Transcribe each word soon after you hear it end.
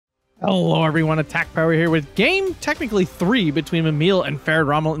Hello everyone, Attack Power here with game technically 3 between Mimile and Farid and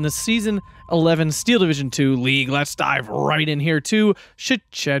Mimile in the Season 11 Steel Division 2 League. Let's dive right in here to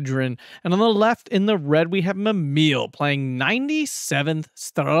Schchedrin. And on the left in the red we have Mimile playing 97th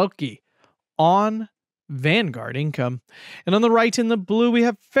Strelki on Vanguard income. And on the right in the blue we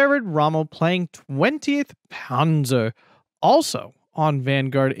have Farid and Mimile playing 20th Panzer also on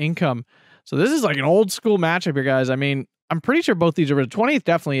Vanguard income. So this is like an old school matchup here, guys. I mean, I'm pretty sure both these are original. 20th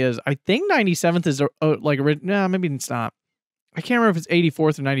definitely is. I think 97th is like original. Nah, maybe it's not. I can't remember if it's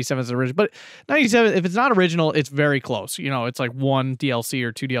 84th or 97th is original. But 97th, if it's not original, it's very close. You know, it's like one DLC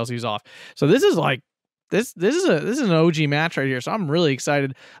or two DLCs off. So this is like this is an OG match right here. So I'm really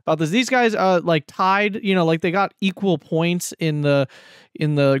excited about this. These guys like tied. You know, like they got equal points in the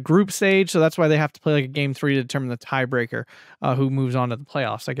group stage. So that's why they have to play like a game 3 to determine the tiebreaker, who moves on to the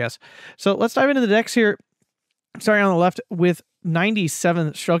playoffs, I guess. So let's dive into the decks here. Starting on the left with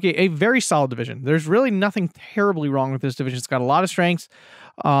 97th Strelki, a very solid division. There's really nothing terribly wrong with this division. It's got a lot of strengths.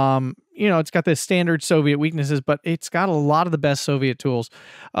 You know, it's got the standard Soviet weaknesses, but it's got a lot of the best Soviet tools.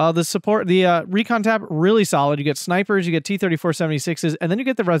 The recon tab, really solid. You get snipers, you get T-34-76s, and then you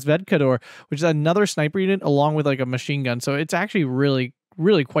get the Razvedkador, which is another sniper unit along with like a machine gun. So it's actually really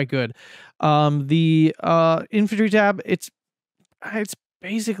quite good. The infantry tab, it's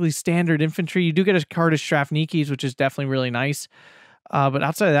basically standard infantry. You do get a card of Strafnikis, which is definitely really nice. But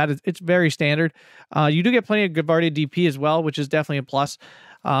outside of that, it's very standard. You do get plenty of Gavardia DP as well, which is definitely a plus.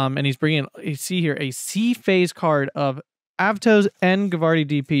 And he's bringing, you see here, a C-phase card of Avtos and Gavardia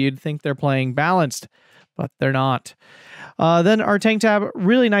DP. You'd think they're playing balanced, but they're not. Then our tank tab,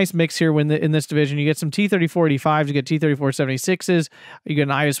 really nice mix here in this division. You get some T-34-85s, you get T-34-76s, you get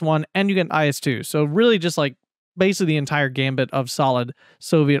an IS-1, and you get an IS-2. So really just like basically the entire gambit of solid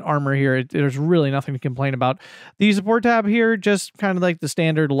Soviet armor here. There's really nothing to complain about. The support tab here, just kind of like the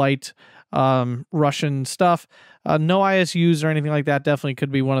standard light Russian stuff. No ISUs or anything like that. Definitely could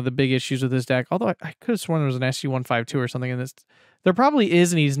be one of the big issues with this deck. Although I could have sworn there was an SU-152 or something in this. There probably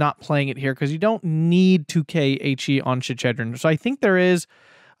is, and he's not playing it here because you don't need 2K HE on Shchedrin. So I think there is.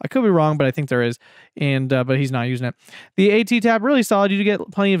 I could be wrong, but I think there is, and but he's not using it. The AT tab, really solid. You get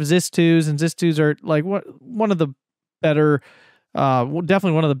plenty of ZIS-2s, and ZIS-2s are like one of the better,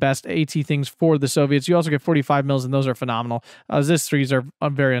 definitely one of the best AT things for the Soviets. You also get 45 mils, and those are phenomenal. ZIS-3s are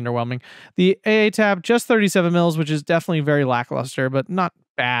very underwhelming. The AA tab, just 37 mils, which is definitely very lackluster, but not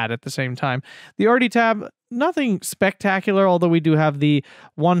bad at the same time. The RD tab, nothing spectacular, although we do have the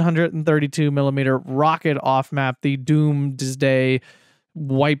 132 millimeter rocket off map, the Doomsday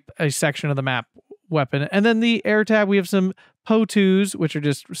wipe a section of the map weapon. And then the air tab, we have some PO2s, which are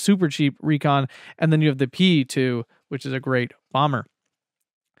just super cheap recon, and then you have the P2, which is a great bomber.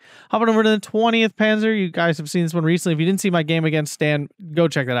 Hopping over to the 20th Panzer, you guys have seen this one recently. If you didn't see my game against Stan, go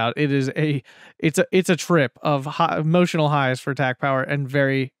check that out. It's a trip of emotional highs for attack power and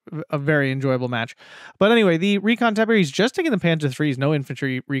a very enjoyable match. But anyway, the recon tab here, he's just taking the Panzer 3s, no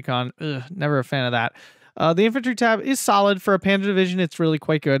infantry recon. Ugh, never a fan of that. The infantry tab is solid for a Panzer division. It's really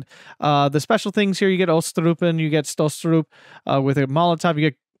quite good. The special things here, you get Ostrupen, you get Stostrup with a Molotov, you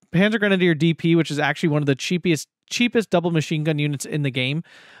get Panzer Grenadier DP, which is actually one of the cheapest double machine gun units in the game.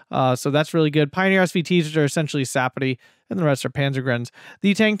 So that's really good. Pioneer SVTs, which are essentially Sapity, and the rest are Panzer Grens.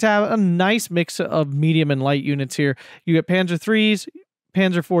 The tank tab, a nice mix of medium and light units here. You get Panzer 3s,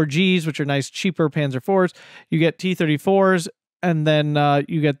 Panzer 4Gs, which are nice, cheaper Panzer 4s. You get T-34s, and then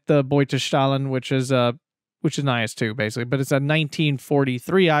you get the Boita Stalin, which is an IS-2 basically, but it's a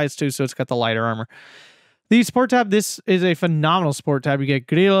 1943 IS-2, so it's got the lighter armor. The support tab, this is a phenomenal support tab. You get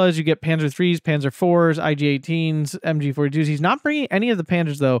Guerrillas, you get Panzer 3s, Panzer 4s, IG-18s, MG-42s. He's not bringing any of the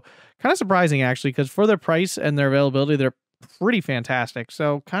Panzers though. Kind of surprising actually, because for their price and their availability, they're pretty fantastic.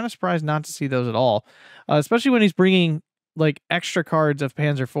 So kind of surprised not to see those at all, especially when he's bringing like extra cards of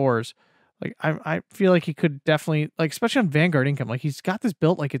Panzer 4s. Like, I feel like he could definitely, like, especially on Vanguard income, like, he's got this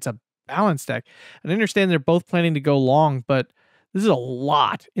built like it's a balanced deck. And I understand they're both planning to go long, but this is a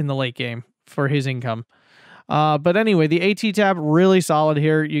lot in the late game for his income. But anyway, the AT tab, really solid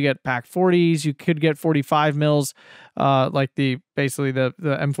here. You get Pack 40s. You could get 45 mils, like basically the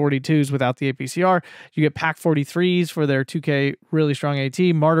M42s without the APCR. You get Pack 43s for their 2K really strong AT.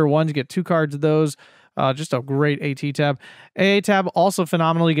 Martyr 1s, you get 2 cards of those. Just a great AT tab. AA tab, also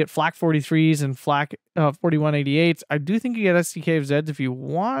phenomenal. You get Flak 43s and Flak 4188s. I do think you get SDK of Zeds if you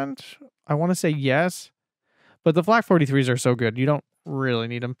want. I want to say yes. But the Flak 43s are so good. You don't really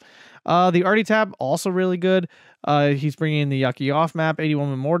need him. The Arty tab, also really good. He's bringing in the Yucky off map,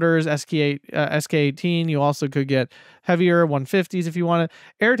 81 mortars, SK18. You also could get heavier 150s if you want it.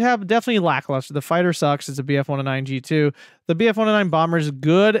 Air tab, definitely lackluster. The fighter sucks. It's a BF-109 G2. The BF-109 bomber is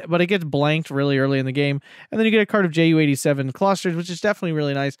good, but it gets blanked really early in the game. And then you get a card of JU-87 clusters, which is definitely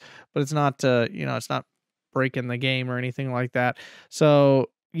really nice, but it's not, it's not breaking the game or anything like that. So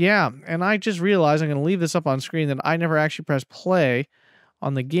yeah, and I just realized I'm going to leave this up on screen that I never actually pressed play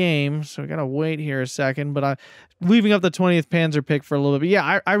on the game, so we gotta wait here a second. But I'm leaving up the 20th Panzer pick for a little bit. But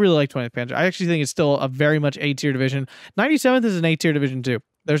yeah, I really like 20th Panzer. I actually think it's still a very much A-tier division. 97th is an A-tier division too.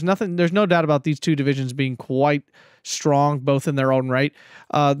 There's no doubt about these two divisions being quite strong, both in their own right.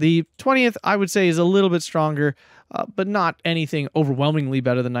 The 20th, I would say, is a little bit stronger, but not anything overwhelmingly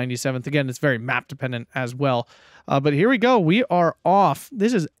better than 97th. Again, it's very map dependent as well. But here we go. We are off.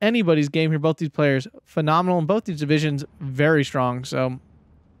 This is anybody's game here. Both these players, phenomenal. And both these divisions, very strong. So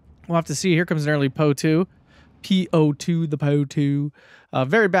we'll have to see. Here comes an early PO2. PO2, the PO2.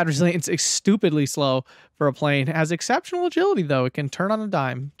 Very bad resilience. It's stupidly slow for a plane. It has exceptional agility, though. It can turn on a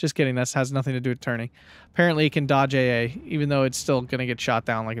dime. Just kidding. That has nothing to do with turning. Apparently, it can dodge AA, even though it's still going to get shot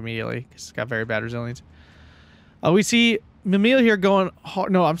down like immediately because it's got very bad resilience. We see Mimile here going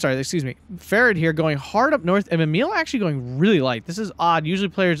hard. No, I'm sorry. Excuse me. Farid here going hard up north, and Mimile actually going really light. This is odd. Usually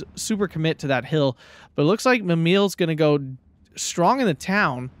players super commit to that hill, but it looks like Mimile's going to go strong in the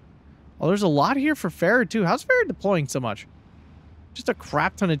town. Oh, there's a lot here for Farid, too. How's Farid deploying so much? Just a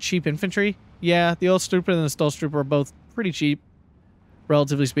crap ton of cheap infantry. Yeah, the old Strooper and the Stolz Trooper are both pretty cheap,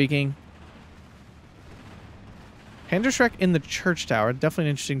 relatively speaking. Panzer in the church tower. Definitely an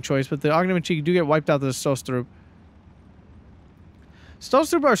interesting choice, but the Ognimanchik do get wiped out to the Stolz Troop.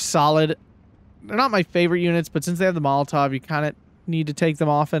 Stolz Troop are solid. They're not my favorite units, but since they have the Molotov, you kind of need to take them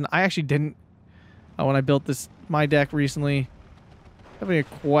often. I actually didn't when I built my deck recently. Definitely a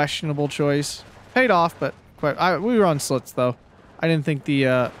questionable choice. Paid off, but we were on slits though. I didn't think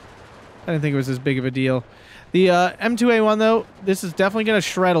it was as big of a deal. The M2A1 though, this is definitely going to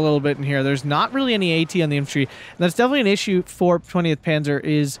shred a little bit in here. There's not really any AT on the infantry, and that's definitely an issue for 20th Panzer.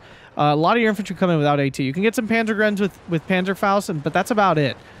 Is a lot of your infantry come in without AT. You can get some Panzergrens with Panzerfaust, but that's about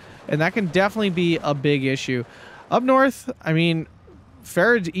it, and that can definitely be a big issue. Up north, I mean,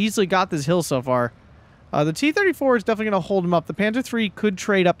 Farid's easily got this hill so far. The T-34 is definitely going to hold him up. The Panzer III could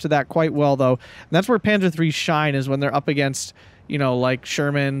trade up to that quite well, though. And that's where Panzer III's shine, is when they're up against, like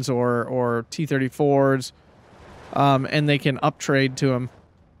Shermans or T-34s, and they can uptrade to him.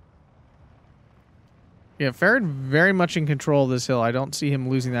 Yeah, Farid very much in control of this hill. I don't see him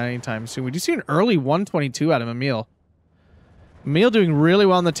losing that anytime soon. We do see an early 122 out of Mimile. Mimile doing really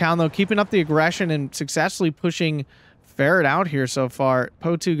well in the town, though, keeping up the aggression and successfully pushing Farid out here so far.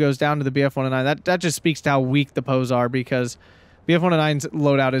 PO2 goes down to the BF-109. That just speaks to how weak the POs are, because BF-109's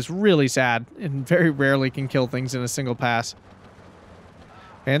loadout is really sad and very rarely can kill things in a single pass.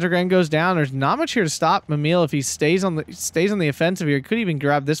 Panzergren goes down. There's not much here to stop Mimile if he stays on the offensive here. He could even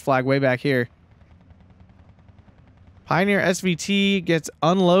grab this flag way back here. Pioneer SVT gets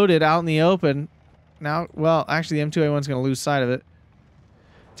unloaded out in the open. Now, well, actually the M2A1's going to lose sight of it.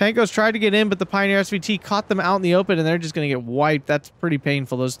 Tankos tried to get in, but the Pioneer SVT caught them out in the open, and they're just going to get wiped. That's pretty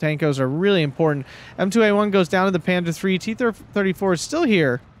painful. Those Tankos are really important. M2A1 goes down to the Panzer III. T-34 is still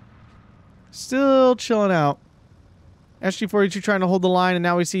here. Still chilling out. SG-42 trying to hold the line, and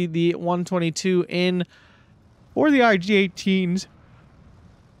now we see the 122 in for the IG-18s.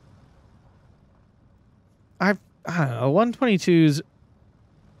 I don't know. 122s,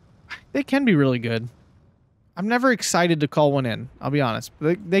 they can be really good. I'm never excited to call one in, I'll be honest.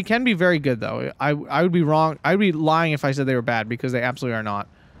 They can be very good, though. I would be wrong. I'd be lying if I said they were bad, because they absolutely are not.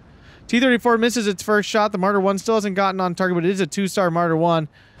 T-34 misses its first shot. The Martyr 1 still hasn't gotten on target, but it is a 2-star Martyr 1.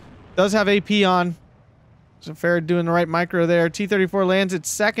 Does have AP on. So Farid doing the right micro there. T-34 lands its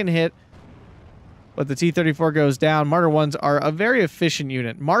second hit, but the T-34 goes down. Martyr 1s are a very efficient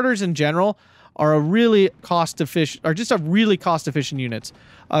unit. Martyrs in general are really cost-efficient units.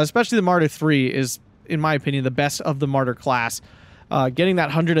 Especially the Martyr 3 is, in my opinion, the best of the Martyr class. Getting that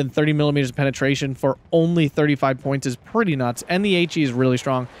 130 millimeters penetration for only 35 points is pretty nuts, and the HE is really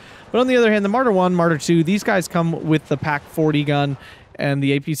strong. But on the other hand, the Martyr 1, Martyr 2, these guys come with the PaK 40 gun and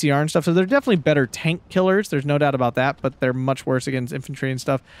the APCR and stuff, so they're definitely better tank killers. There's no doubt about that, but they're much worse against infantry and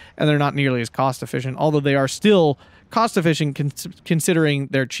stuff, and they're not nearly as cost efficient, although they are still cost efficient considering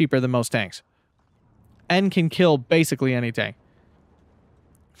they're cheaper than most tanks and can kill basically any tank.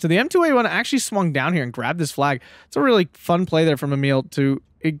 So the M2A1 actually swung down here and grabbed this flag. It's a really fun play there from Mimile to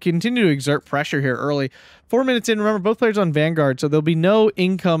continue to exert pressure here early. 4 minutes in, remember, both players on Vanguard, so there'll be no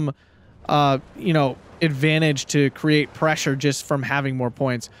income you know, advantage to create pressure just from having more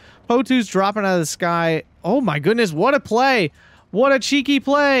points. Po2's dropping out of the sky. Oh my goodness, what a play! What a cheeky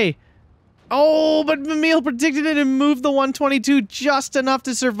play! Oh, but Mimile predicted it and moved the 122 just enough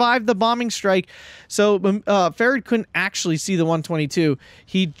to survive the bombing strike. So Farid couldn't actually see the 122.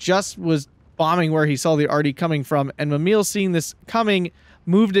 He just was bombing where he saw the RD coming from, and Mimile, seeing this coming,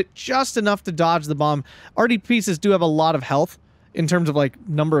 moved it just enough to dodge the bomb. RD pieces do have a lot of health in terms of like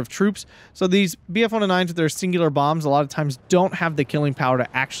number of troops, so these BF-109s with their singular bombs a lot of times don't have the killing power to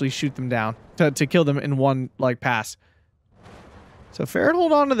actually shoot them down, to kill them in one like pass. So Farid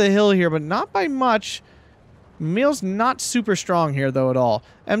hold on to the hill here, but not by much. Mimile's not super strong here though at all.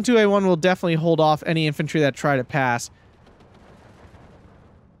 M2A1 will definitely hold off any infantry that try to pass.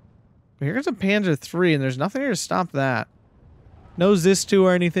 Here's a Panzer III, and there's nothing here to stop that. No ZIS-2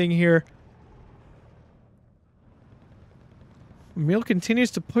 or anything here. Mimile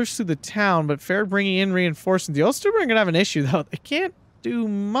continues to push through the town, but Farid bringing in reinforcements. The Ulster are going to have an issue, though. They can't do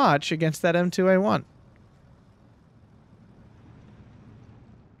much against that M2A1.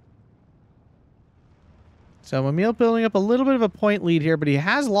 So Mimile building up a little bit of a point lead here, but he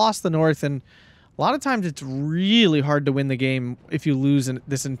has lost the north, and a lot of times it's really hard to win the game if you lose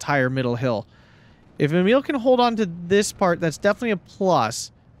this entire middle hill. If Mimile can hold on to this part, that's definitely a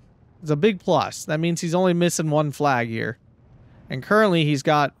plus. It's a big plus. That means he's only missing one flag here. And currently he's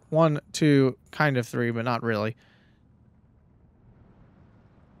got 1, 2, kind of 3, but not really.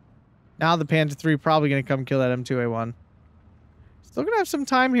 Now the Panzer III probably going to come kill that M2A1. Still going to have some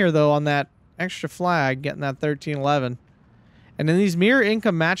time here, though, on that extra flag, getting that 1311. And in these mirror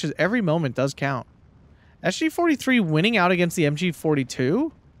income matches, every moment does count. SG-43 winning out against the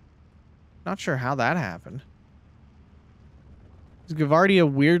MG-42? Not sure how that happened. Is Gavardia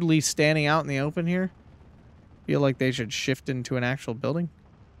weirdly standing out in the open here? Feel like they should shift into an actual building.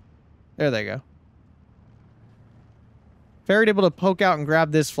 There they go. Farid able to poke out and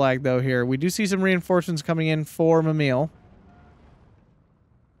grab this flag, though, here. We do see some reinforcements coming in for Mimile.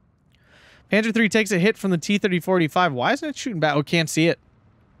 Panzer III takes a hit from the T-3045. Why isn't it shooting back? Oh, can't see it.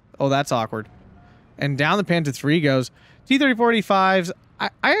 Oh, that's awkward. And down the Panzer III goes. T-3045s, I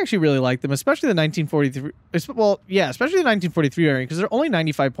actually really like them, especially the 1943. Well, yeah, especially the 1943 variant, because they're only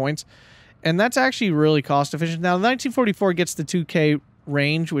 95 points. And that's actually really cost efficient. Now, the 1944 gets the 2K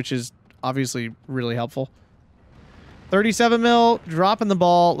range, which is obviously really helpful. 37 mil, dropping the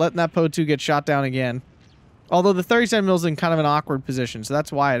ball, letting that Po2 get shot down again. Although the 37 mil is in kind of an awkward position, so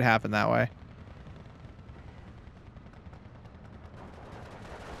that's why it happened that way.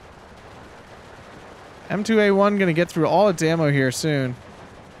 M2A1 going to get through all its ammo here soon.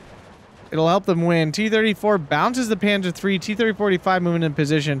 It'll help them win. T-34 bounces the Panzer III. T-3045 moving in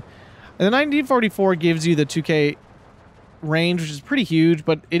position. And the 1944 gives you the 2K range, which is pretty huge,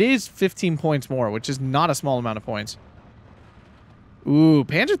 but it is 15 points more, which is not a small amount of points. Ooh,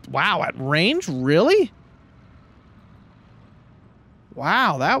 Panzer... Wow, at range? Really?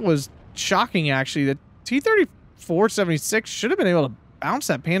 Wow, that was shocking, actually. The T-34-76 should have been able to bounce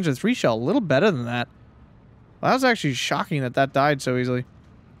that Panzer III shell a little better than that. Well, that was actually shocking that that died so easily.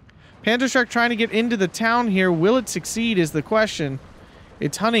 Panzerschreck trying to get into the town here. Will it succeed is the question.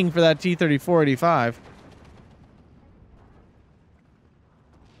 It's hunting for that T-34-85.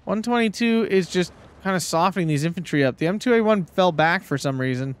 122 is just kind of softening these infantry up. The M2A1 fell back for some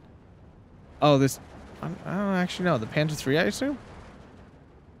reason. Oh, this... I don't actually know. The Panzer III, I assume?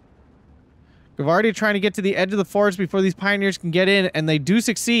 Gavardia trying to get to the edge of the forest before these pioneers can get in, and they do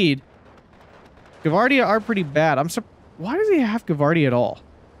succeed. Gavardia are pretty bad. Why does he have Gavardia at all?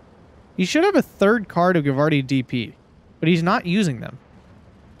 He should have a third card of Gavardia DP, but he's not using them.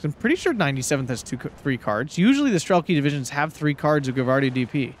 So I'm pretty sure 97th has 3 cards. Usually the Strelki divisions have 3 cards of Gavardia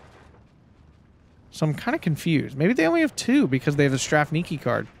DP. So I'm kind of confused. Maybe they only have 2 because they have a Strafniki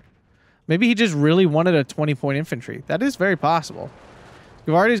card. Maybe he just really wanted a 20-point infantry. That is very possible.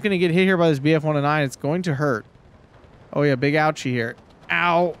 Gavardia is going to get hit here by this BF-109. It's going to hurt. Oh yeah, big ouchie here.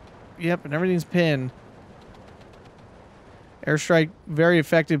 Ow! Yep, and everything's pinned. Airstrike, very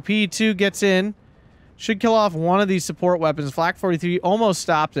effective. P2 gets in. Should kill off one of these support weapons. Flak 43 almost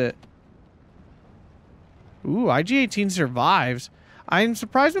stopped it. Ooh, IG-18 survives. I'm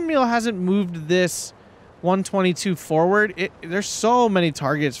surprised Mimile hasn't moved this 122 forward. There's so many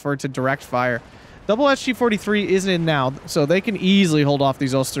targets for it to direct fire. Double SG-43 isn't in now, so they can easily hold off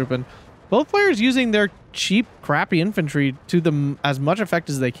these Ostrupen. Both players using their cheap, crappy infantry to them as much effect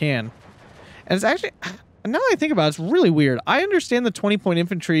as they can. And it's actually... Now that I think about it, it's really weird. I understand the 20-point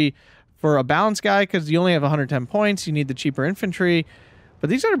infantry for a balanced guy because you only have 110 points. You need the cheaper infantry. But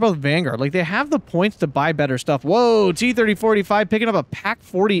these guys are both Vanguard. Like, they have the points to buy better stuff. Whoa, T-3045 picking up a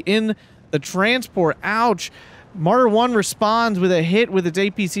PaK-40 in the transport. Ouch. Martyr 1 responds with a hit with its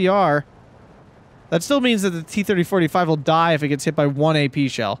APCR. That still means that the T-3045 will die if it gets hit by 1 AP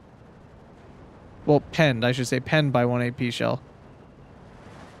shell. Well, penned, I should say. Penned by 1 AP shell.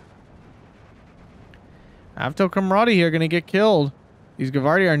 Avto Camaraderie here going to get killed. These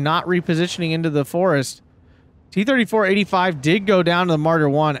Gavardi are not repositioning into the forest. T-3485 did go down to the Martyr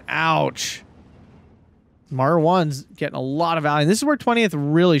 1. Ouch. Martyr 1's getting a lot of value. And this is where 20th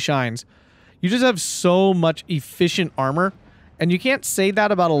really shines. You just have so much efficient armor, and you can't say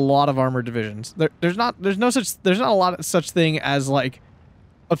that about a lot of armored divisions. There's not a lot of such thing as like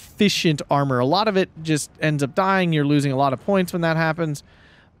efficient armor. A lot of it just ends up dying. You're losing a lot of points when that happens.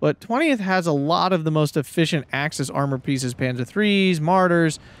 But 20th has a lot of the most efficient Axis armor pieces. Panzer 3s,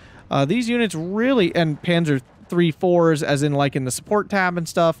 Martyrs. These units really, and Panzer 3-4s, as in like in the support tab and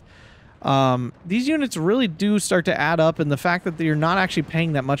stuff. These units really do start to add up, and the fact that you're not actually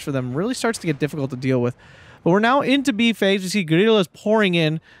paying that much for them really starts to get difficult to deal with. But we're now into B phase. We see Guerrilla's pouring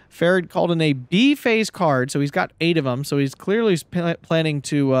in. Farid called in a B phase card, so he's got 8 of them. So he's clearly planning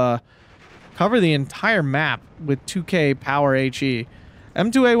to cover the entire map with 2K power HE.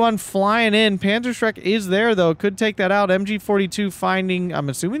 M2A1 flying in. Panzer Strelki is there, though. Could take that out. MG42 finding, I'm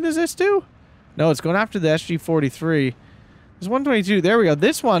assuming this is S2? No, it's going after the SG43. There's 122. There we go.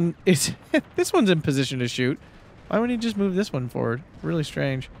 This one is... this one's in position to shoot. Why wouldn't he just move this one forward? Really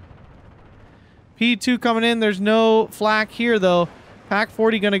strange. P2 coming in. There's no flak here, though.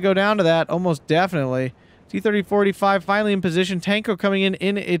 PaK-40 going to go down to that. Almost definitely. T-3045 finally in position. Tanko coming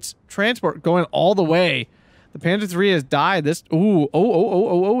in its transport. Going all the way. The Panzer 3 has died. This... Ooh.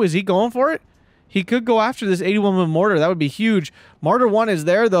 Oh. Is he going for it? He could go after this 81mm mortar. That would be huge. Martyr 1 is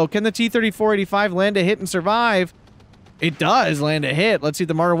there, though. Can the T-3485 land a hit and survive? It does land a hit. Let's see if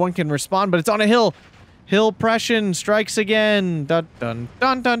the Martyr 1 can respond, but it's on a hill. Hill pression strikes again. Dun, dun,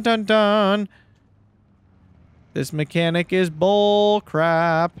 dun, dun, dun, dun. This mechanic is bull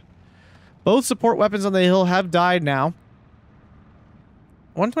crap. Both support weapons on the hill have died now.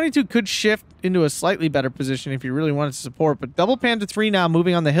 122 could shift into a slightly better position if you really wanted to support, but double Panzer 3 now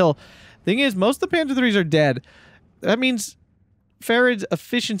moving on the hill. Thing is, most of the Panzer 3s are dead. That means Farid's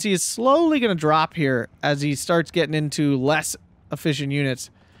efficiency is slowly going to drop here as he starts getting into less efficient units.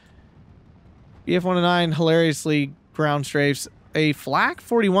 BF-109 hilariously ground strafes. A flak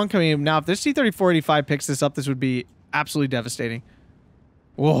 41 coming in. Now, if this T-3485 picks this up, this would be absolutely devastating.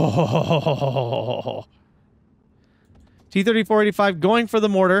 Whoa. T-3485 going for the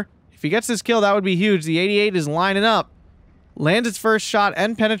mortar. If he gets this kill, that would be huge. The 88 is lining up. Lands its first shot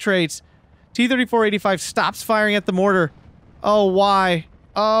and penetrates. T-3485 stops firing at the mortar. Oh, why?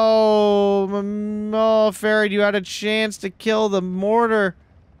 Oh, Farid, you had a chance to kill the mortar.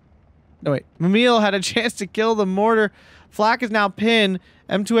 No, wait. Mimile had a chance to kill the mortar. Flak is now pinned.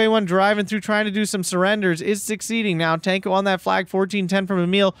 M2A1 driving through trying to do some surrenders. Is succeeding now. Tanko on that flag. 14-10 from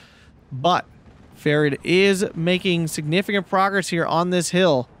Mimile. But Farid is making significant progress here on this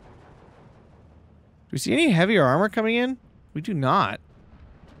hill. Do we see any heavier armor coming in? We do not.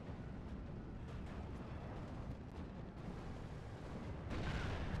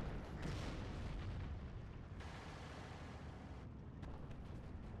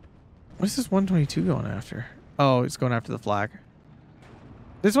 What is this 122 going after? Oh, it's going after the flag.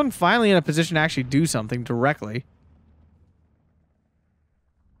 This one finally in a position to actually do something directly.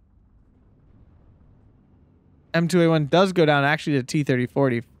 M2A1 does go down actually to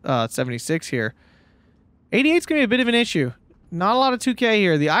T-3040, 76 here. 88's going to be a bit of an issue. Not a lot of 2K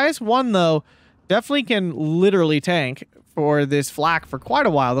here. The IS-1, though, definitely can literally tank for this flak for quite a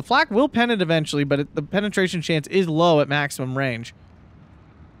while. The flak will pen it eventually, but the penetration chance is low at maximum range.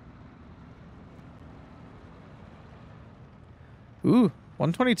 Ooh,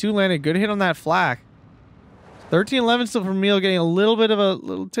 122 landed. Good hit on that flak. 13-11 still from Mimile, getting a little bit of a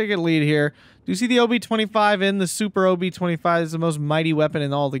little ticket lead here. Do you see the OB-25 in? The Super OB-25 is the most mighty weapon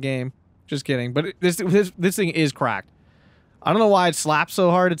in all the game. Just kidding. But this thing is cracked. I don't know why it slaps so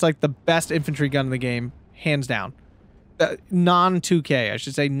hard. It's like the best infantry gun in the game, hands down. Non-2K, I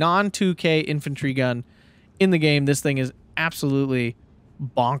should say. Non-2K infantry gun in the game. This thing is absolutely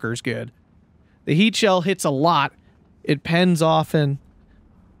bonkers good. The heat shell hits a lot. It pens often.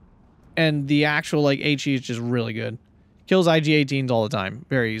 And the actual like HE is just really good. Kills IG-18s all the time.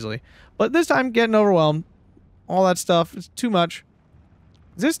 Very easily. But this time, getting overwhelmed. All that stuff. It's too much.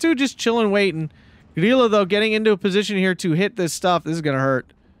 This dude just chilling, waiting. Guerrilla, though, getting into a position here to hit this stuff. This is going to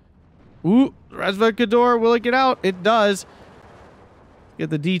hurt. Ooh, Razvedkador, will it get out? It does. Get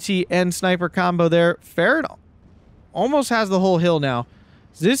the DT and sniper combo there. Farid almost has the whole hill now.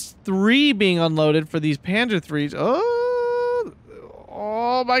 This 3 being unloaded for these Panzer 3s.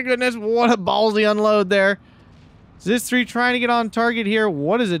 Oh my goodness. What a ballsy unload there. This 3 trying to get on target here.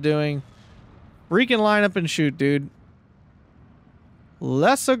 What is it doing? Freaking line up and shoot, dude.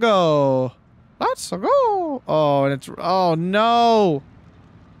 Let's go. Let's go. Oh, and it's... Oh, no.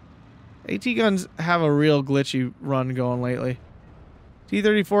 AT guns have a real glitchy run going lately.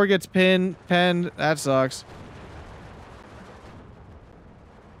 T-34 gets penned. That sucks.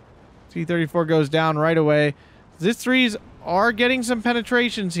 T-34 goes down right away. This 3s are getting some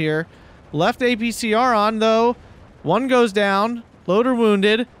penetrations here. Left APCR on, though. 1 goes down. Loader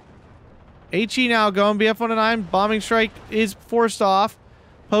wounded. HE now going. BF-109 bombing strike is forced off.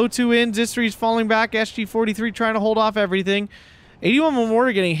 Po-2 in. Zis-3's falling back. SG-43 trying to hold off everything. 81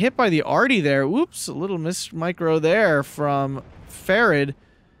 mortar getting hit by the arty there. Oops, a little miss micro there from Farid.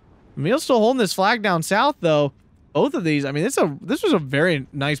 Mimile's still holding this flag down south, though. Both of these, I mean, this was a very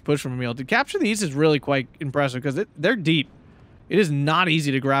nice push from Mimile. To capture these is really quite impressive because they're deep. It is not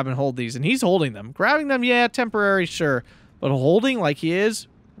easy to grab and hold these, and he's holding them. Grabbing them, yeah, temporary, sure. But holding like he is,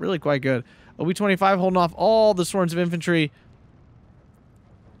 really quite good. OB-25 holding off all the swarms of infantry.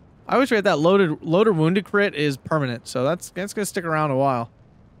 I always forget that loader wounded crit is permanent, so that's going to stick around a while.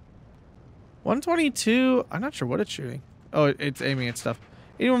 122, I'm not sure what it's shooting. Oh, it's aiming at stuff.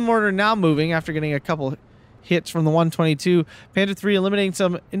 81 mortar now moving after getting a couple hits from the 122. Panzer 3 eliminating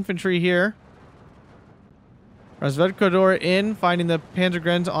some infantry here. Razvedkodor in, finding the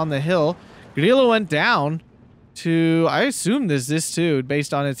Panzergrens on the hill. Grillo went down to, I assume this too,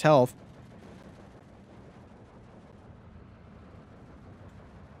 based on its health.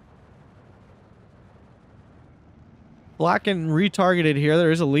 Black and retargeted here.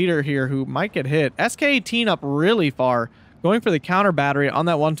 There is a leader here who might get hit. SK-18 up really far. Going for the counter battery on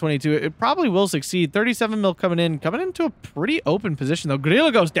that 122. It probably will succeed. 37 mil coming into a pretty open position, though.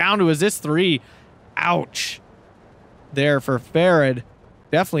 Grillo goes down to his Zis-3. Ouch. There for Farid.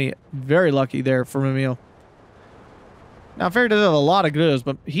 Definitely very lucky there for Mimile. Now, Farid does have a lot of Grillos,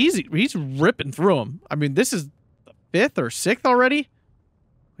 but he's ripping through them. I mean, this is the 5th or 6th already.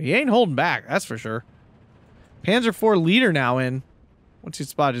 He ain't holding back, that's for sure. Panzer 4 leader now in. What's he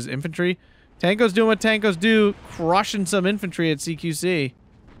spot? His infantry. Tanko's doing what Tankos do, crushing some infantry at CQC.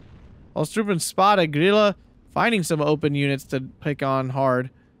 Olstrupen spotted. Grilla finding some open units to pick on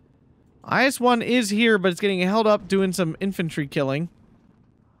hard. IS-1 is here, but it's getting held up doing some infantry killing.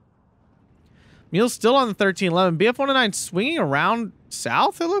 Mile's still on the 1311. BF-109 swinging around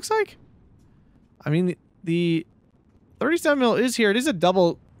south, it looks like. I mean, the 37 mil is here. It is a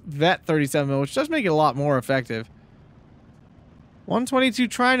double vet 37 mil, which does make it a lot more effective. 122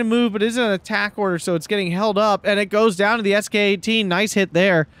 trying to move, but isn't an attack order, so it's getting held up, and it goes down to the SK-18. Nice hit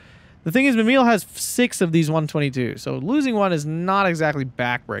there. The thing is, Mimile has 6 of these 122, so losing one is not exactly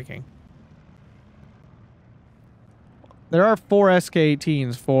backbreaking. There are 4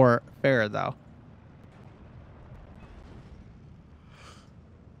 SK-18s for Farid, though.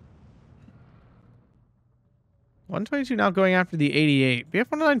 .122 now going after the 88.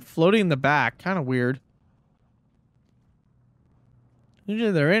 BF-109 floating in the back. Kind of weird.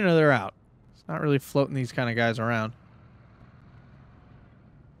 Usually they're in or they're out. It's not really floating these kind of guys around.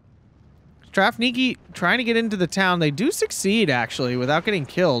 Strafniki trying to get into the town. They do succeed, actually, without getting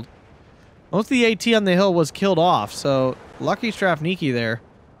killed. Most of the AT on the hill was killed off, so lucky Strafniki there.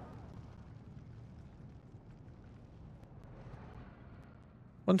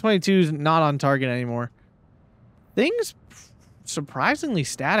 .122 is not on target anymore. Things surprisingly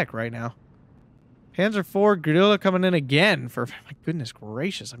static right now. Panzer 4, Guerrilla coming in again for... My goodness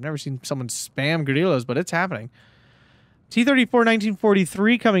gracious. I've never seen someone spam Guerrillas, but it's happening. T-34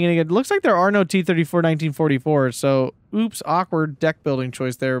 1943 coming in again. Looks like there are no T-34 1944, so oops, awkward deck building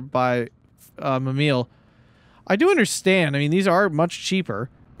choice there by Mimile. I do understand. I mean, these are much cheaper.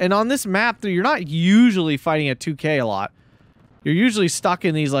 And on this map, you're not usually fighting at 2K a lot. You're usually stuck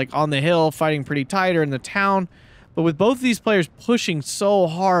in these, like, on the hill, fighting pretty tight, or in the town. But with both of these players pushing so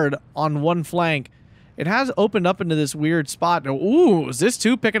hard on one flank, it has opened up into this weird spot. Ooh,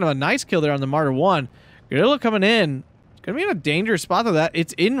 Zis2 picking up a nice kill there on the Martyr 1. Guerrilla coming in. It's going to be in a dangerous spot, though.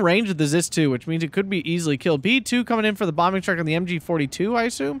 It's in range of the Zis2, which means it could be easily killed. B2 coming in for the bombing strike on the MG42, I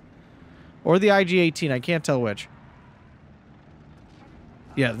assume? Or the IG-18, I can't tell which.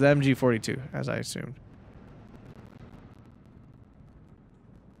 Yeah, the MG42, as I assumed.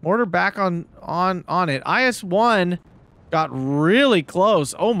 Mortar back on it. IS-1 got really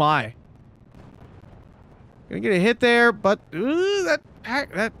close. Oh my. Gonna get a hit there, but ooh,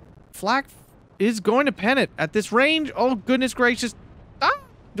 that flak is going to pen it at this range. Oh goodness gracious. Ah,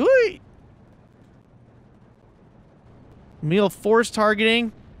 Mimile force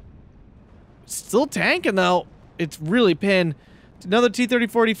targeting. Still tanking, though. It's really pinned. Another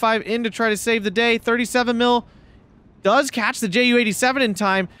T-30-45 in to try to save the day. 37 mil does catch the Ju-87 in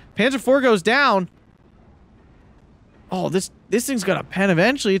time. Panzer IV goes down. Oh, this thing's gonna pen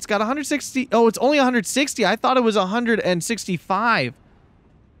eventually. It's got 160. Oh, it's only 160. I thought it was 165.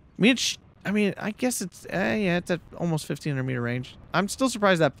 I mean, I guess it's yeah, it's at almost 1,500 meter range. I'm still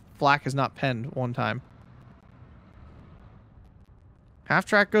surprised that flak has not penned one time. Half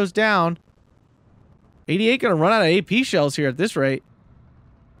track goes down. 88 gonna run out of AP shells here at this rate.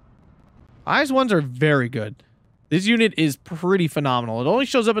 IS-1s are very good. This unit is pretty phenomenal. It only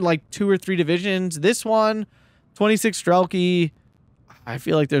shows up in like 2 or 3 divisions. This one, 26 Strelki. I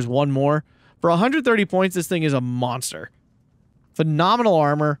feel like there's one more. For 130 points, this thing is a monster. Phenomenal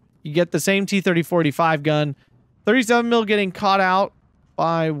armor. You get the same T-30-45 gun. 37 mil getting caught out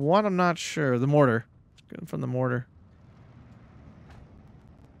by one, I'm not sure. The mortar. Good from the mortar.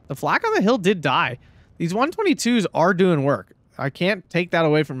 The flak on the hill did die. These 122s are doing work. I can't take that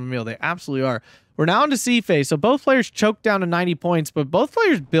away from Mimile. They absolutely are. We're now into C phase, so both players choked down to 90 points, but both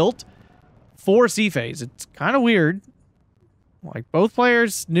players built for C phase. It's kind of weird. Like, both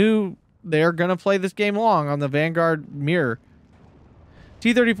players knew they're going to play this game long on the Vanguard mirror.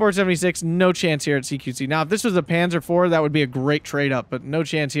 T-34-76, no chance here at CQC. Now, if this was a Panzer IV, that would be a great trade-up, but no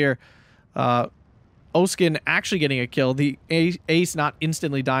chance here. Oskin actually getting a kill. The ace not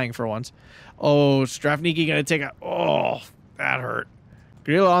instantly dying for once. Oh, Strafniki going to take a... Oh, that hurt.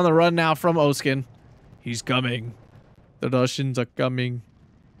 Guerrilla on the run now from Oskin. He's coming. The Russians are coming.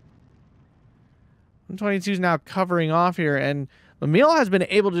 122 is now covering off here, and Mimile has been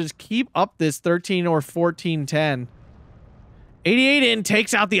able to just keep up this 13 or 14-10. 88 in,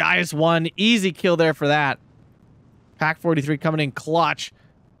 takes out the IS-1. Easy kill there for that. Pack 43 coming in clutch.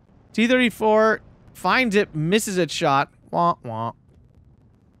 T-34 finds it, misses its shot. Wah, wah.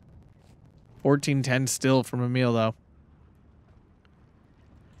 14-10 still from Mimile, though.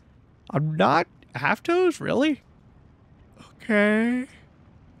 I'm not half toes, really? Okay.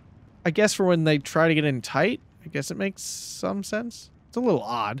 I guess for when they try to get in tight, I guess it makes some sense. It's a little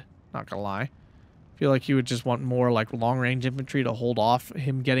odd, not gonna lie. I feel like he would just want more like long-range infantry to hold off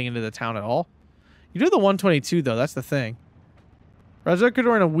him getting into the town at all. You do the 122 though, that's the thing.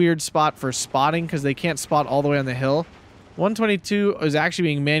 Razukador in a weird spot for spotting because they can't spot all the way on the hill. 122 is actually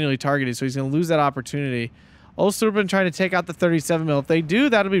being manually targeted, so he's gonna lose that opportunity. Osterben trying to take out the 37 mil. If they do,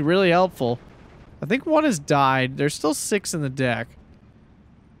 that'll be really helpful. I think one has died. There's still 6 in the deck.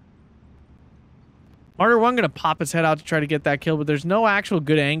 Martyr 1 going to pop his head out to try to get that kill, but there's no actual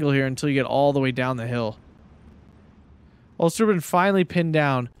good angle here until you get all the way down the hill. Osterben finally pinned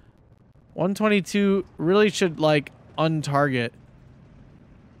down. 122 really should, like, untarget.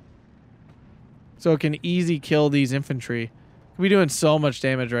 So it can easy kill these infantry. Could be doing so much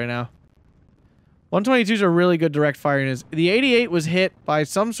damage right now. 122s are really good direct fire units. The 88 was hit by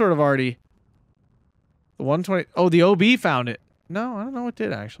some sort of arty. The 120... Oh, the OB found it. No, I don't know what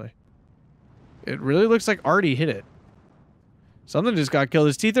did, actually. It really looks like arty hit it. Something just got killed.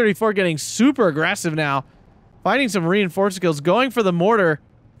 This T-34 getting super aggressive now. Finding some reinforced skills. Going for the mortar.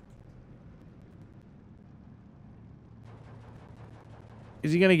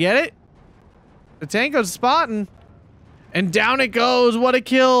 Is he going to get it? The tank goes spotting. And down it goes. What a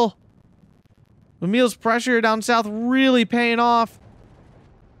kill. Mimile's pressure down south really paying off.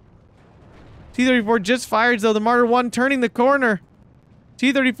 T-34 just fires, though. The Martyr 1 turning the corner.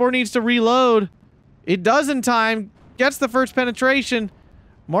 T-34 needs to reload. It does in time. Gets the first penetration.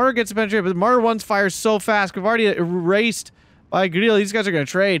 Martyr gets a penetration, but Martyr 1's fires so fast. We've already erased by Guerrilla. These guys are going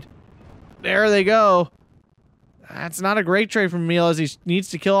to trade. There they go. That's not a great trade from Mimile as he needs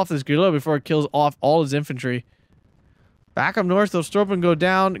to kill off this Guerrilla before it kills off all his infantry. Back up north, those Stropen go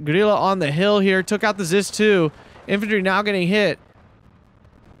down. Guerrilla on the hill here. Took out the ZIS-2. Infantry now getting hit.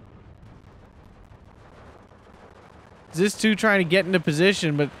 ZIS-2 trying to get into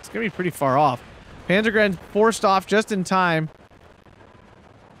position, but it's going to be pretty far off. Panzergren forced off just in time.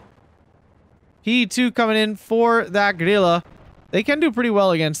 He-2 coming in for that Guerrilla. They can do pretty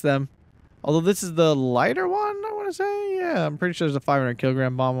well against them. Although this is the lighter one, I want to say. Yeah, I'm pretty sure there's a 500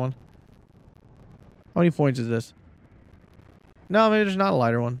 kilogram bomb one. How many points is this? No, maybe there's not a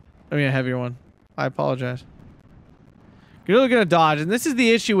lighter one. I mean, a heavier one. I apologize. Guerrilla gonna dodge, and this is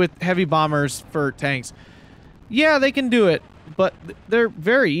the issue with heavy bombers for tanks. Yeah, they can do it, but they're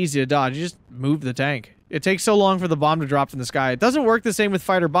very easy to dodge. You just move the tank. It takes so long for the bomb to drop from the sky. It doesn't work the same with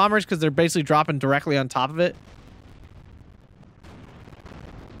fighter bombers because they're basically dropping directly on top of it.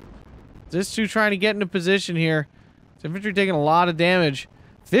 ZIS-2 trying to get into position here. This infantry taking a lot of damage.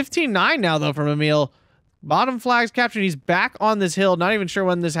 15-9 now, though, from Mimile. Bottom flag's captured. He's back on this hill. Not even sure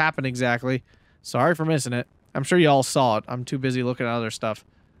when this happened exactly. Sorry for missing it. I'm sure you all saw it. I'm too busy looking at other stuff.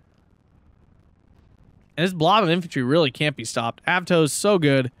 And this blob of infantry really can't be stopped. Avto's so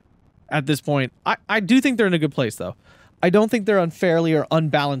good at this point. I do think they're in a good place, though. I don't think they're unfairly or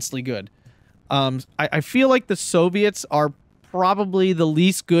unbalancedly good. I feel like the Soviets are probably the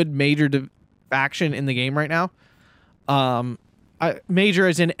least good major faction in the game right now. Major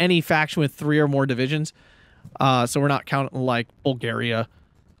as in any faction with 3 or more divisions. So we're not counting like Bulgaria,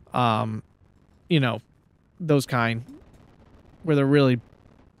 you know, those kind where they're really,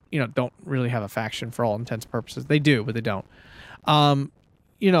 you know, don't really have a faction for all intents and purposes. They do, but they don't.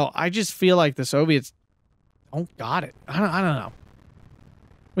 You know, I just feel like the Soviets don't got it. I don't know.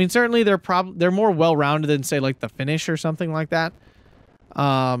 I mean, certainly they're more well-rounded than, say, like the Finnish or something like that.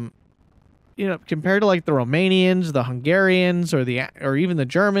 You know, compared to like the Romanians, the Hungarians, or even the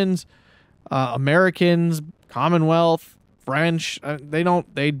Germans, Americans, Commonwealth, French, they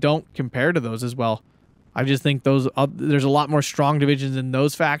don't compare to those as well. I just think those there's a lot more strong divisions in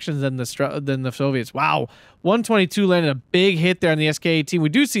those factions than the Soviets. Wow, 122 landed a big hit there on the SK-18. We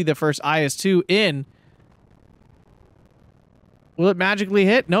do see the first IS-2 in. Will it magically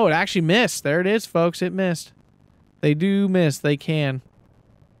hit? No, it actually missed. There it is, folks. It missed. They do miss. They can.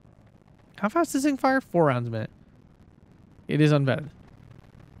 How fast does this thing fire? 4 rounds a minute. It is unvetted.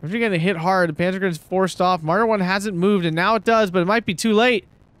 If you're going to hit hard, the Panzer grenade is forced off. Martyr 1 hasn't moved, and now it does, but it might be too late.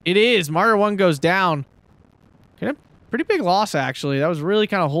 It is. Martyr 1 goes down. Okay, pretty big loss, actually. That was really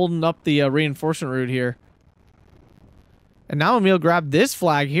kind of holding up the reinforcement route here. And now Emil grabbed this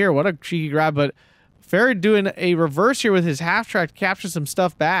flag here. What a cheeky grab, but Farid doing a reverse here with his half-track to capture some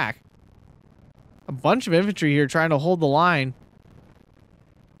stuff back. A bunch of infantry here trying to hold the line.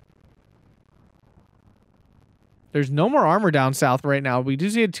 There's no more armor down south right now. We do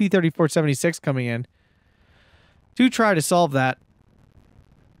see a T-34-76 coming in to try to solve that.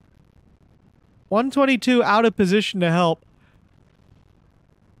 122 out of position to help.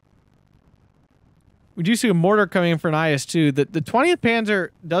 We do see a mortar coming in for an IS-2. The 20th Panzer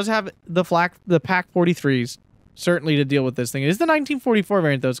does have the Pak 43s, certainly, to deal with this thing. It is the 1944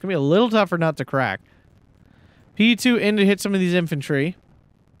 variant, though. It's going to be a little tougher not to crack. P2 in to hit some of these infantry.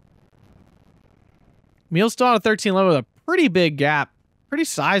 Meal's still on a 13-11 with a pretty big gap. Pretty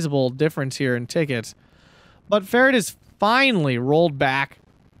sizable difference here in tickets. But Farid has finally rolled back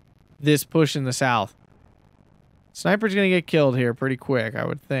this push in the south. Sniper's going to get killed here pretty quick, I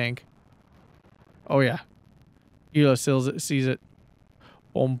would think. Oh, yeah. Elo sees it.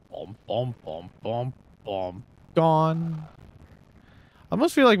 Boom, boom, boom, boom, boom, boom. Gone. I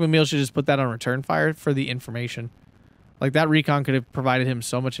almost feel like Mimile should just put that on return fire for the information. Like, that recon could have provided him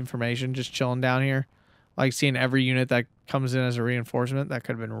so much information just chilling down here. Like, seeing every unit that comes in as a reinforcement. That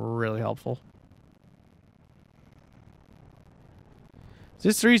could have been really helpful.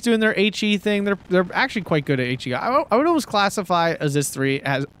 Zis 3's doing their HE thing. They're actually quite good at HE. I would almost classify a Zis 3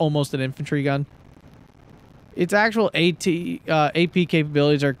 as almost an infantry gun. Its actual AP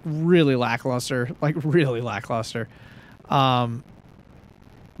capabilities are really lackluster. Like, really lackluster. But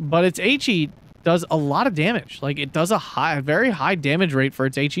its HE does a lot of damage. Like, it does a very high damage rate for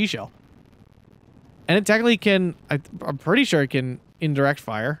its HE shell. And it technically can, I'm pretty sure it can indirect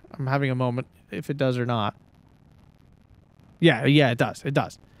fire. I'm having a moment if it does or not. Yeah, it does. It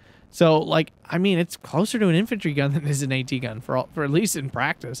does. So, like, I mean, it's closer to an infantry gun than it is an AT gun, for at least in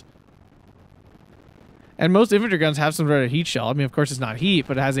practice. And most infantry guns have some sort of heat shell. I mean, of course, it's not heat,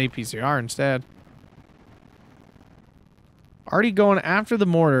 but it has APCR instead. Already going after the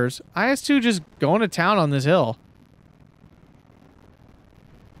mortars. IS-2 just going to town on this hill.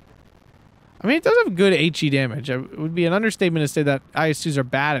 I mean, it does have good HE damage. It would be an understatement to say that IS-2s are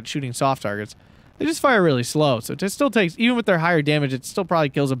bad at shooting soft targets. They just fire really slow, so it still takes, even with their higher damage, it still probably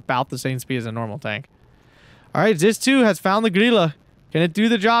kills about the same speed as a normal tank. Alright, Zis-2 has found the Grilla. Can it do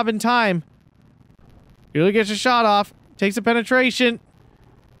the job in time? Grilla gets a shot off, takes a penetration,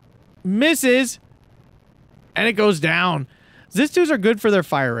 misses, and it goes down. Zis-2s are good for their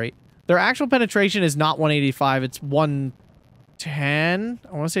fire rate. Their actual penetration is not 185, it's 110.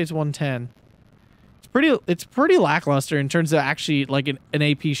 I want to say it's 110. It's pretty lackluster in terms of actually like an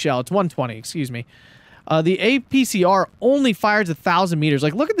AP shell. It's 120, excuse me. The APCR only fires 1,000 meters.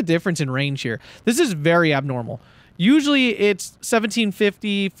 Like, look at the difference in range here. This is very abnormal. Usually it's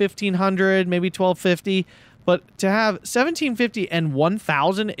 1750, 1500, maybe 1250, but to have 1750 and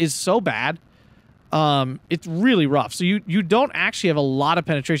 1000 is so bad. It's really rough. So you don't actually have a lot of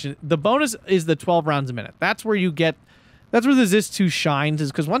penetration. The bonus is the 12 rounds a minute. That's where you get. That's where the Zis-2 shines,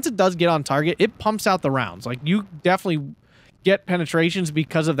 is because once it does get on target, it pumps out the rounds. Like, you definitely get penetrations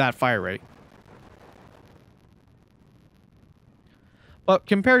because of that fire rate. But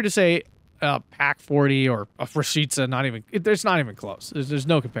compared to, say, a Pack 40 or a Frashitsa, it's not even close. There's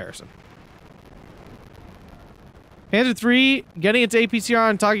no comparison. Panzer 3 getting its APCR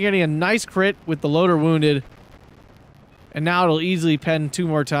on target, getting a nice crit with the loader wounded. And now it'll easily pen 2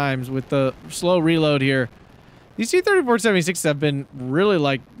 more times with the slow reload here. These T-34-76s have been really,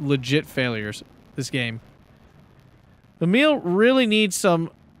 like, legit failures this game. Mimile really needs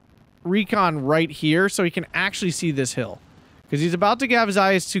some recon right here so he can actually see this hill. Because he's about to have his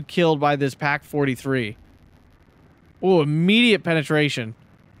IS-2 killed by this Pack 43. Oh, immediate penetration.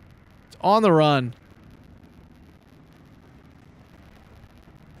 It's on the run.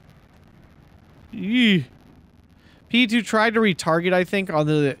 Eee. P2 tried to retarget, I think, on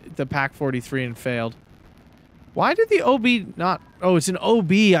the Pack 43 and failed. Why did the OB not... Oh, it's an OB.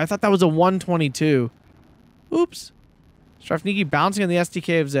 I thought that was a 122. Oops. Strelki bouncing on the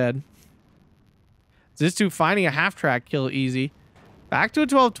STK of Z. Z2 finding a half-track kill easy. Back to a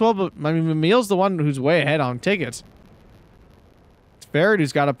 12-12, but I mean, Mimile's the one who's way ahead on tickets. It's Farid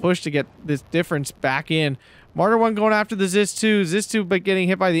who's got to push to get this difference back in. Martyr 1 going after the ZIS-2. ZIS-2, but getting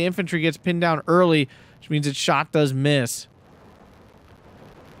hit by the infantry, gets pinned down early, which means its shot does miss.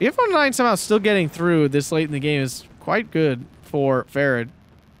 The F-109 somehow still getting through this late in the game is quite good for Farid.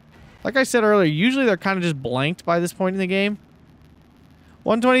 Like I said earlier, usually they're kind of just blanked by this point in the game.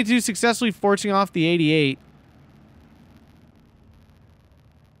 122 successfully forcing off the 88.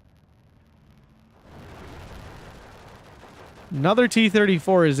 Another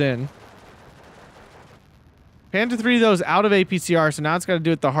T-34 is in. Panzer 3, though, is out of APCR, so now it's got to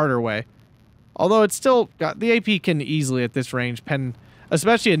do it the harder way. Although it's still got... The AP can easily, at this range, pen...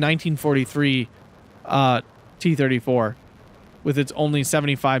 Especially a 1943 T-34 with its only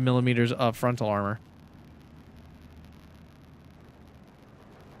 75 millimeters of frontal armor.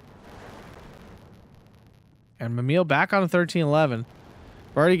 And Mimile back on a 1311.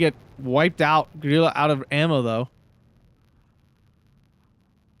 Already get wiped out. Guerrilla out of ammo, though.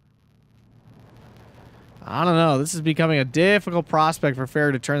 I don't know. This is becoming a difficult prospect for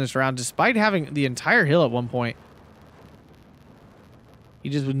Farid to turn this around, despite having the entire hill at one point. He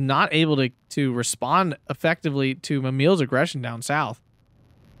just was not able to respond effectively to Mimile's aggression down south.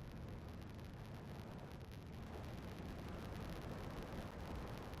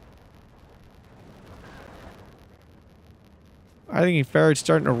 I think Farid's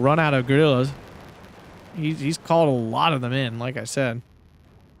starting to run out of guerrillas. He's called a lot of them in, like I said.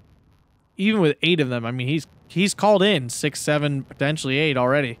 Even with 8 of them, I mean, he's called in 6, 7, potentially 8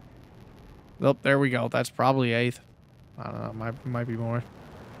 already. Oh, there we go. That's probably 8th. I don't know. Might be more.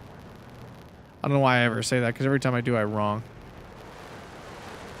 I don't know why I ever say that, because every time I do, I'm wrong.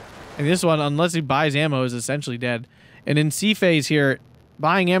 And this one, unless he buys ammo, is essentially dead. And in C phase here,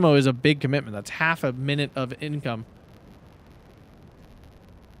 buying ammo is a big commitment. That's half a minute of income.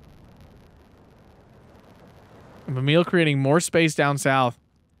 And Mimile creating more space down south.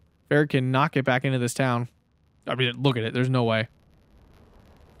 Farid cannot get back into this town. I mean, look at it. There's no way.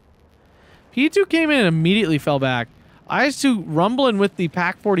 P2 came in and immediately fell back. IS-2 rumbling with the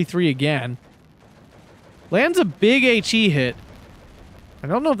Pack 43 again. Lands a big HE hit. I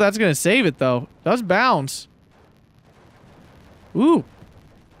don't know if that's going to save it, though. Does bounce. Ooh.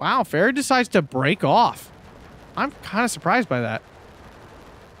 Wow, Farid decides to break off. I'm kind of surprised by that.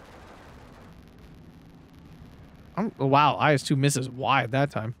 Wow, IS-2 misses wide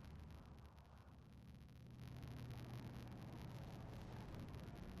that time.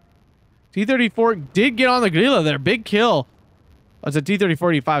 T-34 did get on the guerrilla there. Big kill. That's a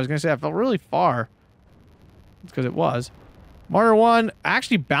T-34-85. I was going to say, I felt really far. It's because it was. Martyr 1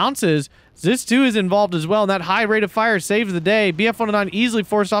 actually bounces. ZIS-2 is involved as well, and that high rate of fire saves the day. BF-109 easily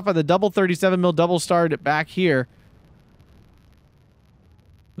forced off by the double 37mm double starred back here.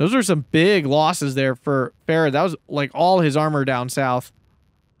 Those are some big losses there for Farid. That was like all his armor down south.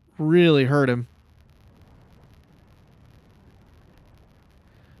 Really hurt him.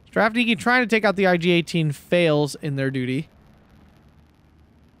 Strelki trying to take out the IG-18 fails in their duty.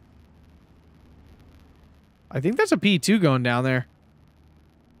 I think that's a P2 going down there.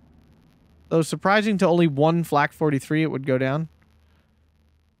 Though surprising to only one Flak 43 it would go down.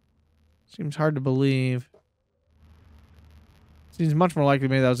 Seems hard to believe. Seems much more likely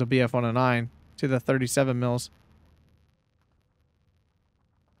maybe that was a BF-109 to the 37 mils.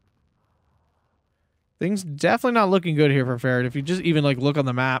 Things definitely not looking good here for Farid. If you just even like look on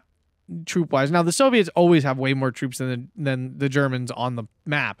the map, troop-wise. Now the Soviets always have way more troops than the Germans on the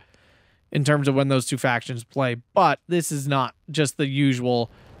map in terms of when those two factions play. But this is not just the usual,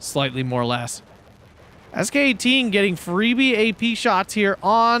 slightly more or less. SK-18 getting freebie AP shots here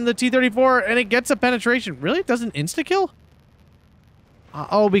on the T-34, and it gets a penetration. Really? It doesn't insta-kill?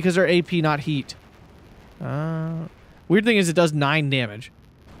 Oh, because they're AP, not heat. Weird thing is it does 9 damage,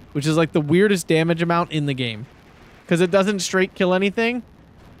 which is like the weirdest damage amount in the game. Because it doesn't straight kill anything,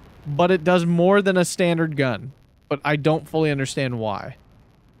 but it does more than a standard gun. But I don't fully understand why.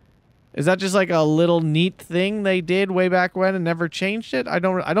 Is that just like a little neat thing they did way back when and never changed it? I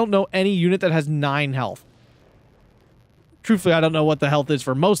don't know any unit that has 9 health. Truthfully, I don't know what the health is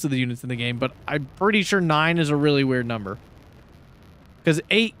for most of the units in the game, but I'm pretty sure 9 is a really weird number. Because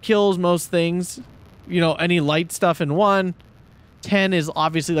 8 kills most things. You know, any light stuff in 1. 10 is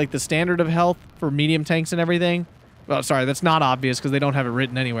obviously like the standard of health for medium tanks and everything. Well, sorry, that's not obvious because they don't have it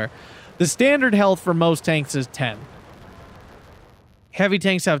written anywhere. The standard health for most tanks is 10. Heavy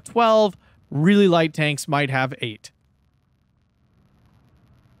tanks have 12. Really light tanks might have 8.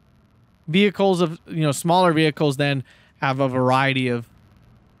 Vehicles of, you know, smaller vehicles then have a variety of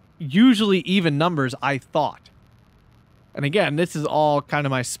usually even numbers, I thought. And again, this is all kind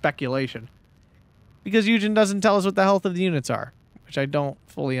of my speculation. Because Eugen doesn't tell us what the health of the units are, which I don't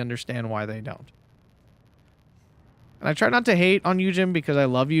fully understand why they don't. And I try not to hate on Eugen because I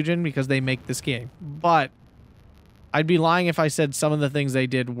love Eugen because they make this game. But I'd be lying if I said some of the things they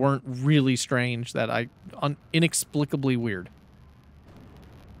did weren't really strange, that inexplicably weird.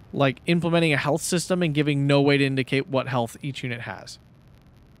 Like implementing a health system and giving no way to indicate what health each unit has.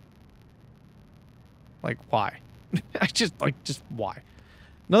 Like, why? just why?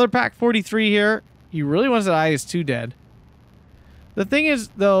 Another pack 43 here. He really wants that IS-2 dead. The thing is,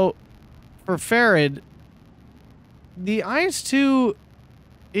 though, for Farid, the IS-2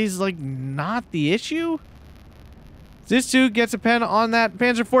 is, like, not the issue. This dude gets a pen on that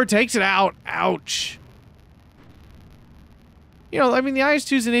Panzer IV, takes it out. Ouch. You know, I mean, the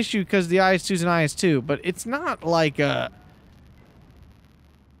IS-2 is an issue because the IS-2 is an IS-2, but it's not like a...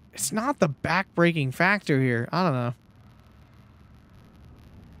 It's not the back-breaking factor here. I don't know.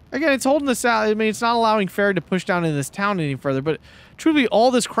 Again, it's holding this out. I mean, it's not allowing Farid to push down in this town any further, but truly all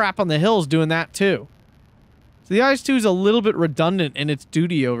this crap on the hill is doing that too. So the IS-2 is a little bit redundant in its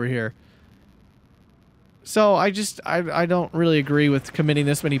duty over here. So I don't really agree with committing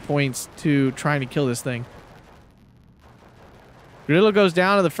this many points to trying to kill this thing. Grillo goes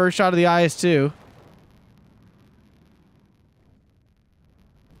down to the first shot of the IS-2.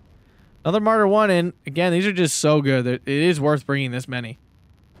 Another Martyr 1, and again, these are just so good that it is worth bringing this many.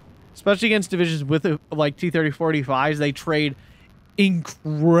 Especially against divisions with like T-30-45s, they trade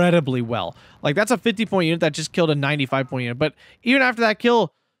incredibly well. Like, that's a 50-point unit that just killed a 95-point unit. But even after that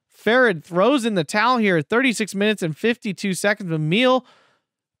kill, Farid throws in the towel here. 36 minutes and 52 seconds. Mimile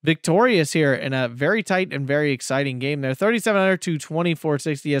victorious here in a very tight and very exciting game there. 3,700 to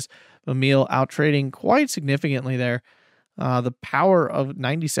 2,460. Yes, Mimile out trading quite significantly there. The power of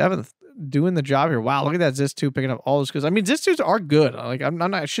 97th doing the job here. Wow, look at that ZIS-2 picking up all those kills. I mean, ZIS-2s are good. Like,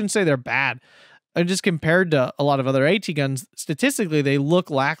 I shouldn't say they're bad. And just compared to a lot of other AT guns, statistically, they look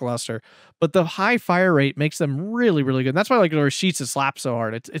lackluster. But the high fire rate makes them really, really good. And that's why, like, Rashid's slap so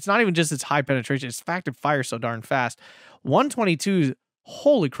hard. It's not even just its high penetration. It's the fact it fires so darn fast. 122,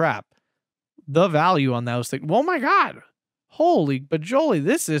 holy crap. The value on those things. Oh, my God. Holy bajoli.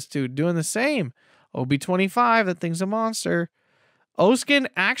 This is dude doing the same. OB25, that thing's a monster. Oskin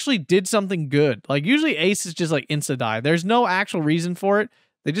actually did something good. Like, usually Ace is just like insta-die. There's no actual reason for it.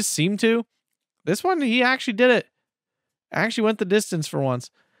 They just seem to. This one, he actually did it. Actually went the distance for once.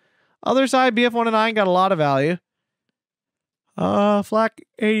 Other side, BF-109 got a lot of value. Flak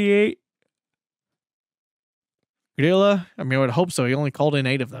 88. Gridilla, I mean, I would hope so. He only called in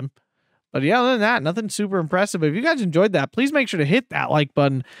 8 of them. But yeah, other than that, nothing super impressive. But if you guys enjoyed that, please make sure to hit that like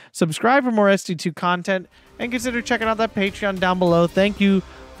button, subscribe for more SD2 content, and consider checking out that Patreon down below. Thank you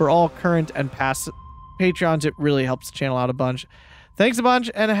for all current and past Patreons. It really helps the channel out a bunch. Thanks a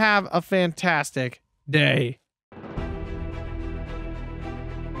bunch, and have a fantastic day.